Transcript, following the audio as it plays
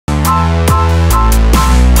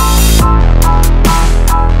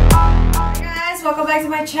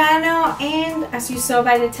my channel, and as you saw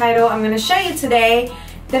by the title, I'm going to show you today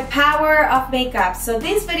the power of makeup. So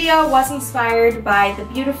this video was inspired by the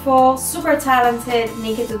beautiful, super talented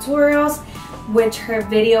Naked Tutorials, which her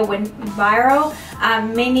video went viral.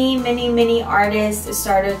 Many artists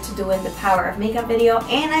started to doing the power of makeup video,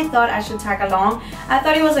 and I thought I should tag along. I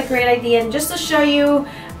thought it was a great idea, and just to show you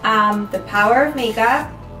the power of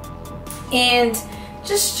makeup and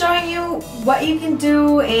just showing you what you can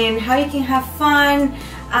do and how you can have fun.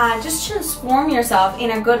 Just transform yourself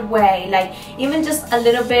in a good way, like even just a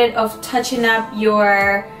little bit of touching up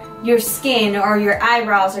your skin or your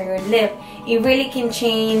eyebrows or your lip. It really can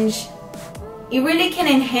change, it really can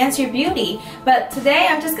enhance your beauty. But today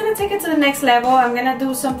I'm just gonna take it to the next level. I'm gonna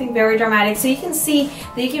do something very dramatic so you can see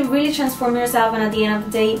that you can really transform yourself, and at the end of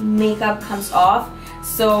the day makeup comes off.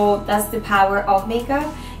 So that's the power of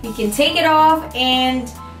makeup. You can take it off and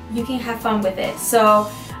you can have fun with it. So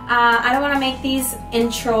I don't want to make these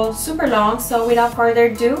intro super long, so without further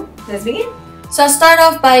ado, let's begin. So I start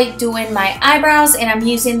off by doing my eyebrows, and I'm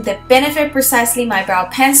using the Benefit Precisely My Brow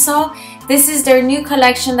Pencil. This is their new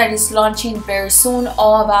collection that is launching very soon,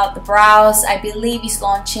 all about the brows. I believe it's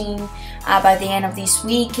launching by the end of this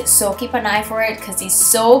week, so keep an eye for it because it's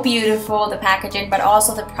so beautiful, the packaging, but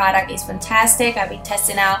also the product is fantastic. I've been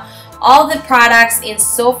testing out all the products, and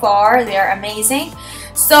so far they're amazing.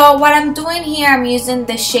 So what I'm doing here, I'm using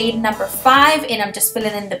the shade number 5, and I'm just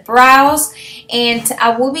filling in the brows, and I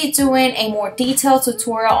will be doing a more detailed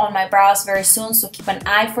tutorial on my brows very soon, so keep an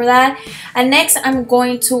eye for that. And next I'm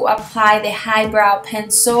going to apply the highbrow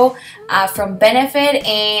pencil from Benefit,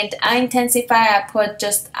 and I intensify. I put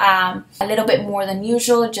just a little bit more than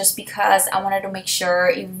usual just because I wanted to make sure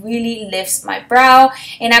it really lifts my brow,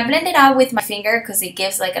 and I blend it out with my finger because it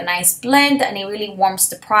gives like a nice blend, and it really warms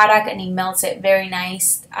the product and it melts it very nice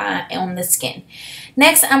on the skin.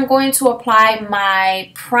 Next, I'm going to apply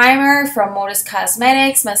my primer from Modus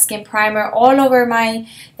Cosmetics, my skin primer, all over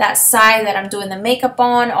that side that I'm doing the makeup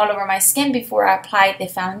on, all over my skin before I apply the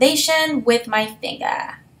foundation with my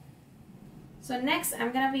finger. So next,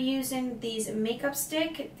 I'm going to be using these makeup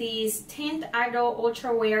stick, these Teint Idole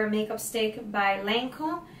Ultrawear makeup stick by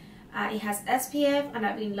Lancome. It has SPF, and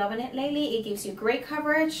I've been loving it lately. It gives you great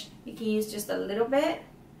coverage. You can use just a little bit,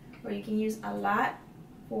 or you can use a lot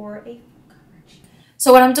for a coverage.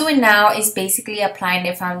 So what I'm doing now is basically applying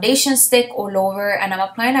the foundation stick all over, and I'm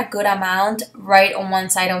applying a good amount right on one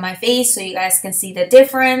side of my face so you guys can see the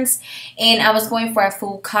difference. And I was going for a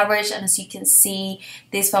full coverage, and as you can see,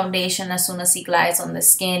 this foundation, as soon as it glides on the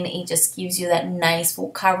skin, it just gives you that nice full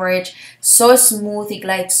coverage. So smooth, it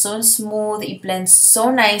glides so smooth, it blends so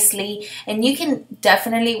nicely, and you can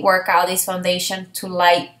definitely work out this foundation to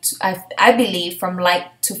light, I believe, from light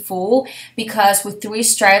to full, because with 3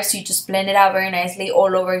 stripes you just blend it out very nicely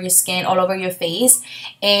all over your skin, all over your face,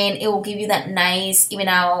 and it will give you that nice even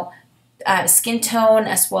out skin tone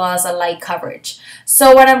as well as a light coverage.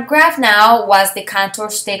 So what I've grabbed now was the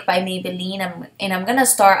contour stick by Maybelline, and I'm gonna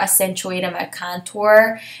start accentuating my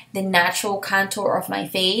contour, the natural contour of my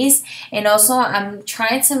face, and also I'm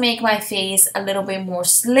trying to make my face a little bit more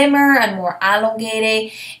slimmer and more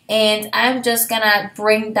elongated, and I'm just gonna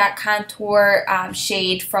bring that contour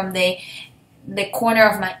shade from the corner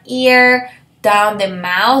of my ear down the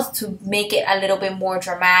mouth to make it a little bit more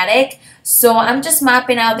dramatic. So I'm just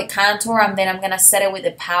mapping out the contour, and then I'm gonna set it with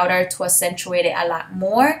the powder to accentuate it a lot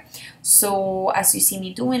more. So as you see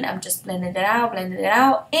me doing, I'm just blending it out,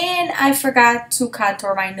 and I forgot to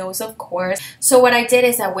contour my nose, of course. So what I did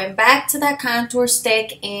is I went back to that contour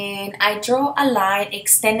stick and I draw a line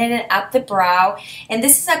extending it up the brow, and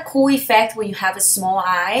this is a cool effect when you have small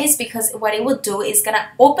eyes, because what it will do is gonna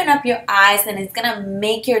open up your eyes, and it's gonna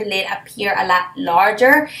make your lid appear a lot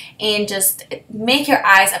larger and just make your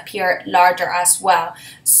eyes appear larger as well.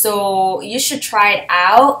 So you should try it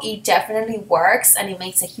out. It definitely works, and it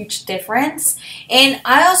makes a huge difference. And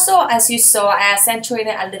I also, as you saw, I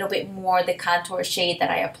accentuated a little bit more the contour shade that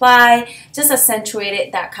I applied, just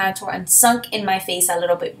accentuated that contour and sunk in my face a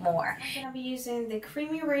little bit more. I'm gonna be using the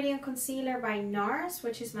Creamy Radiant Concealer by Nars,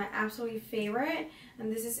 which is my absolute favorite,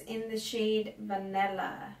 and this is in the shade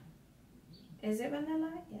Vanilla. Is it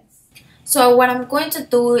Vanilla? Yes. So what I'm going to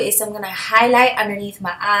do is I'm going to highlight underneath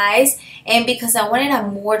my eyes, and because I wanted a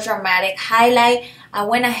more dramatic highlight, I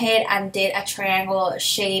went ahead and did a triangle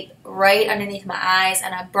shape right underneath my eyes,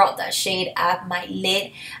 and I brought that shade up my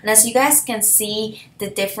lid. And as you guys can see the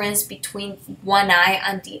difference between one eye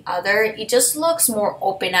and the other, it just looks more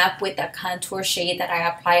open up with the contour shade that I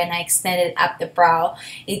apply, and I extended up the brow.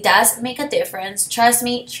 It does make a difference. Trust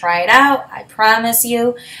me, try it out. I promise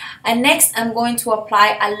you. And next, I'm going to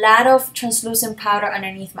apply a lot of translucent powder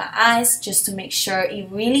underneath my eyes just to make sure it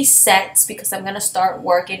really sets, because I'm going to start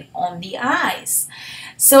working on the eyes.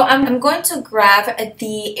 So I'm going to grab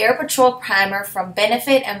the Air Patrol primer from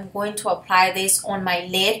Benefit. I'm going to apply this on my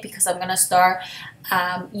lid because I'm going to start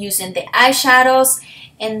using the eyeshadows.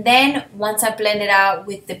 And then once I blend it out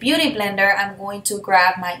with the Beauty Blender, I'm going to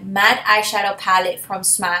grab my matte eyeshadow palette from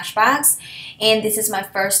SmashBox. And this is my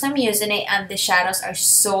first time using it, and the shadows are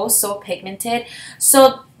so pigmented.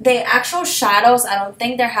 So the actual shadows, I don't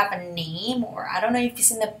think they have a name, or I don't know if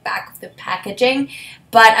it's in the back of the packaging,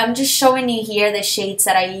 but I'm just showing you here the shades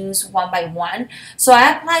that I use one by one. So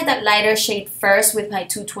I applied that lighter shade first with my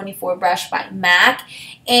 224 brush by MAC,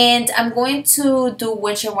 and I'm going to do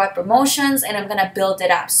windshield wiper motions, and I'm going to build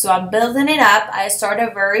it up. So I'm building it up. I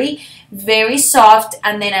started very soft,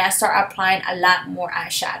 and then I start applying a lot more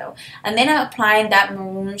eyeshadow, and then I'm applying that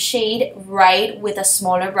maroon shade right with a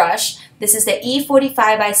smaller brush. This is the E45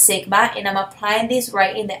 by Sigma, and I'm applying this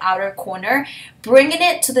right in the outer corner, bringing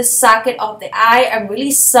it to the socket of the eye and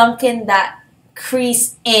really sunken that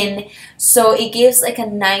crease in, so it gives like a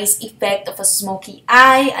nice effect of a smoky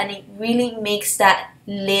eye, and it really makes that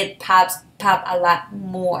lid pop a lot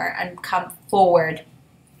more and come forward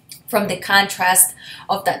from the contrast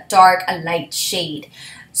of that dark and light shade.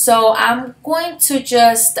 So I'm going to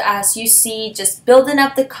just, as you see, just building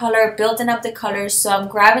up the color. So I'm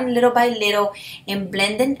grabbing little by little and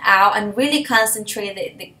blending out and really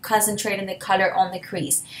concentrating the color on the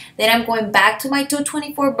crease. Then I'm going back to my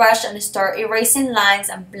 224 brush and start erasing lines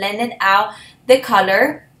and blending out the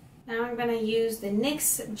color. Now I'm going to use the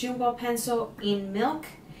NYX Jumbo Pencil in Milk,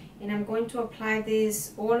 and I'm going to apply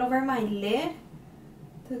this all over my lid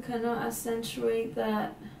to kind of accentuate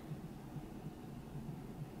that.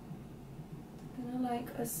 Like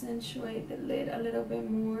accentuate the lid a little bit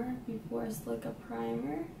more before I stick a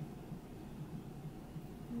primer.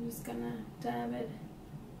 I'm just gonna dab it,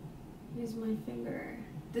 use my finger.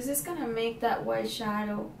 This is gonna make that white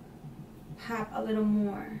shadow pop a little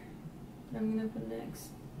more. What I'm gonna put next.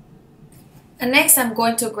 And next I'm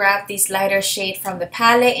going to grab this lighter shade from the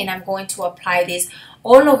palette, and I'm going to apply this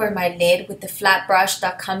all over my lid with the flat brush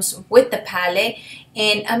that comes with the palette.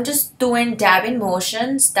 And I'm just doing dabbing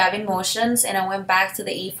motions, and I went back to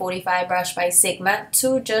the E45 brush by Sigma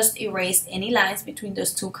to just erase any lines between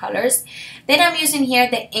those two colors. Then I'm using here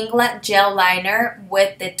the Inglot Gel Liner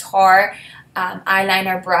with the Tar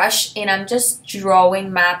eyeliner brush, and I'm just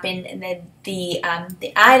mapping the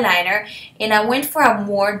eyeliner, and I went for a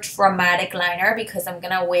more dramatic liner because I'm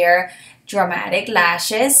gonna wear dramatic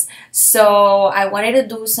lashes. So I wanted to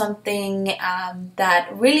do something that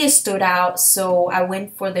really stood out, so I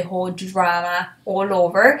went for the whole drama all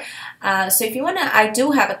over. So if you wanna, I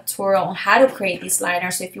do have a tutorial on how to create this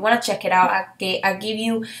liner, so if you wanna check it out, I'll give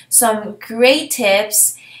you some great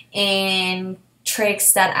tips and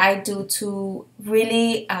tricks that I do to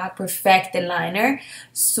really perfect the liner.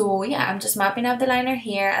 So yeah, I'm just mapping out the liner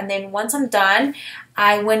here, and then once I'm done,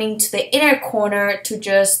 I went into the inner corner to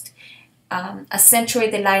just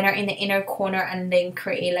accentuate the liner in the inner corner, and then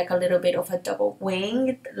create like a little bit of a double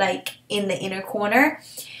wing like in the inner corner,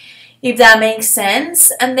 if that makes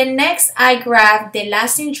sense. And then next I grabbed the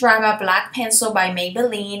Lasting Drama Black Pencil by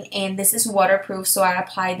Maybelline, and this is waterproof, so I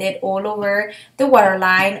applied it all over the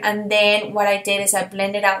waterline. And then what I did is I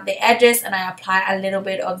blended out the edges, and I applied a little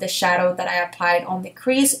bit of the shadow that I applied on the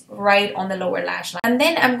crease right on the lower lash line. And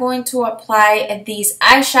then I'm going to apply this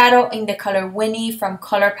eyeshadow in the color Winnie from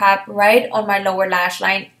ColourPop right on my lower lash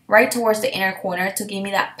line, right towards the inner corner, to give me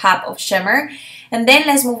that pop of shimmer. And then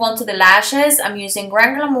let's move on to the lashes. I'm using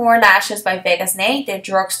Grand Glamour lashes by Vegas Nay. They're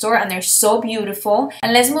drugstore and they're so beautiful.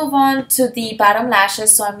 And let's move on to the bottom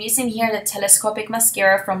lashes. So I'm using here the Telescopic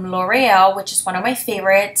mascara from Loreal, which is one of my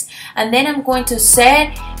favorites. And then I'm going to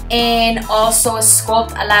set and also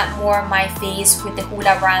sculpt a lot more my face with the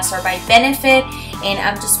Hoola bronzer by Benefit. And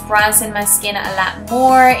I'm just bronzing my skin a lot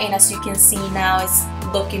more. And as you can see now, it's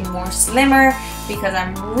looking more slimmer because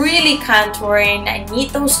I'm really contouring. I need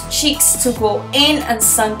those cheeks to go in and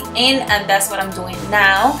sunk in, and that's what I'm doing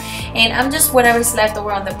now. And I'm just, whatever's left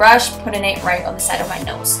over on the brush, putting it right on the side of my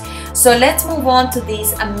nose. So let's move on to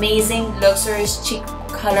this amazing luxurious cheek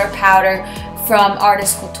color powder from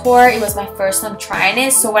Artistcouture. It was my first time trying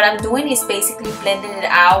it. So what I'm doing is basically blending it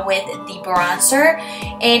out with the bronzer,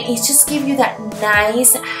 and it just gives you that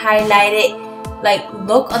nice highlighted like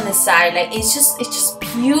look on the side. Like it's just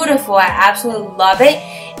beautiful. I absolutely love it.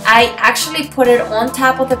 I actually put it on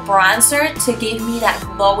top of the bronzer to give me that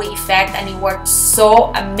glowy effect, and it worked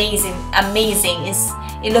so amazing.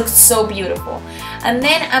 It looks so beautiful. And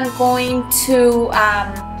then I'm going to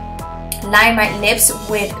line my lips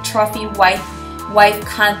with Trophy White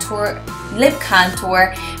Contour Lip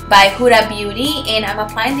Contour by Huda Beauty, and I'm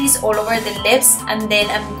applying this all over the lips, and then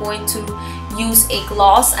I'm going to use a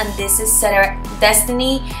gloss, and this is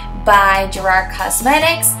Destiny by Gerard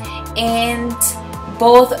Cosmetics, and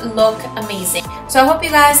both look amazing. So I hope you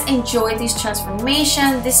guys enjoyed this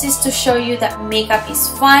transformation. This is to show you that makeup is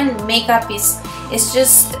fun. Makeup is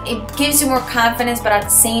just, it gives you more confidence, but at the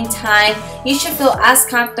same time you should feel as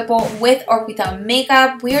comfortable with or without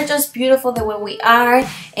makeup. We are just beautiful the way we are,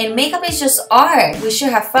 and makeup is just art. We should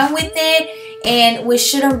have fun with it, and we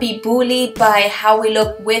shouldn't be bullied by how we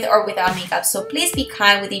look with or without makeup. So please be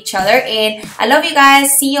kind with each other, and I love you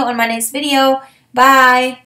guys. See you on my next video. Bye.